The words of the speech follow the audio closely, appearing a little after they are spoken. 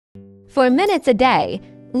For minutes a day,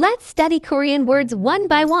 let's study Korean words one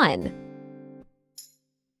by one.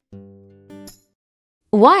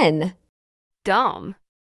 1. dawn,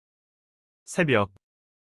 새벽,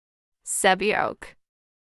 새벽,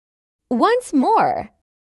 Once more.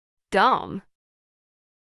 dawn,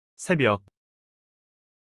 새벽,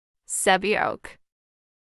 새벽,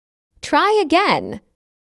 Try again.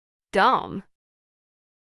 dawn,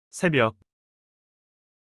 새벽,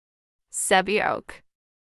 새벽,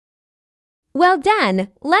 Well done.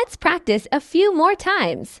 Let's practice a few more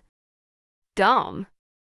times. dawn,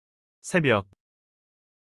 새벽,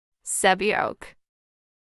 새벽,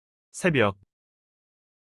 새벽,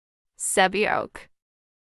 새벽,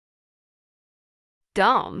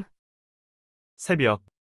 dawn, 새벽,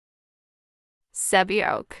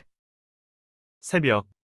 새벽, 새벽,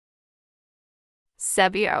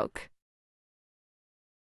 새벽.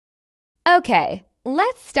 Okay,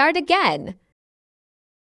 let's start again.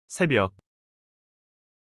 새벽,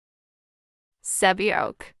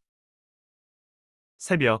 새벽,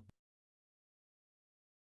 새벽,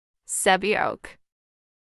 새벽,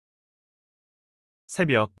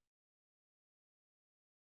 새벽,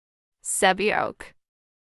 새벽.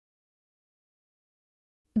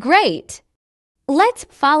 Great! Let's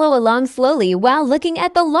follow along slowly while looking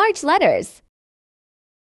at the large letters.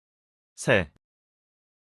 새,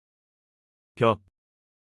 벽,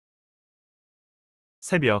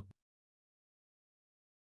 새벽,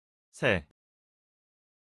 새,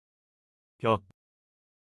 벽,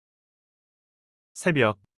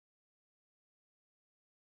 새벽,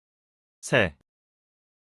 새,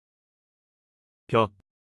 벽,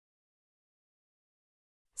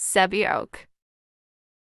 새벽,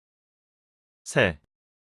 새,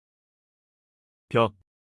 벽,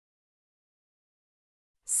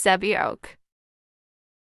 새벽,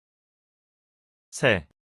 새,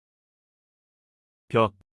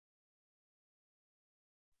 벽,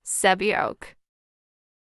 새벽.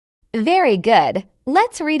 Very good.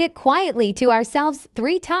 Let's read it quietly to ourselves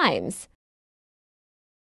 3 times.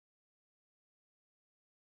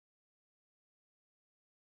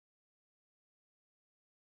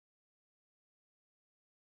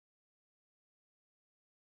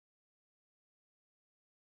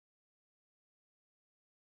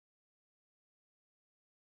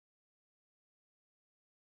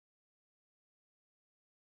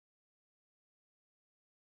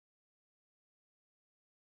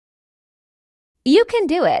 You can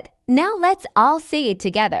do it. Now let's all say it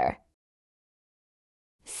together.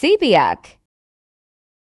 새벽,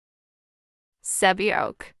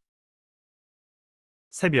 새벽,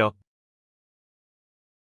 새벽,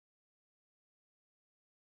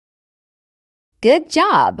 Good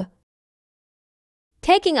job.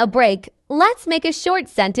 Taking a break, let's make a short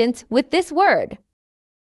sentence with this word.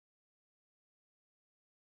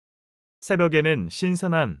 새벽에는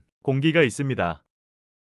신선한 공기가 있습니다.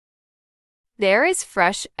 There is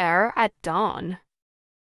fresh air at dawn.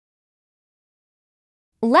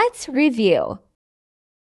 Let's review.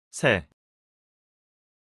 새,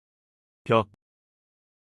 벽,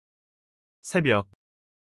 새벽,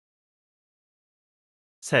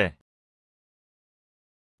 새,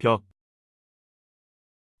 벽,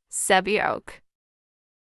 새벽,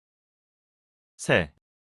 새,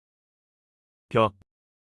 벽,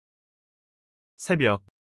 새벽,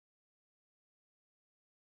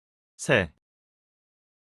 새,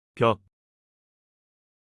 벽,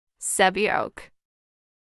 새벽,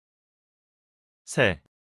 새,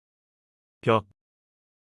 벽,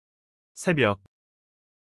 새벽,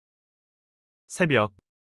 새벽.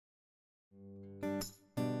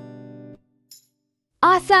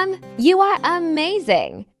 Awesome! You are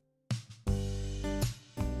amazing!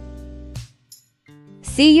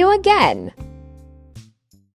 See you again!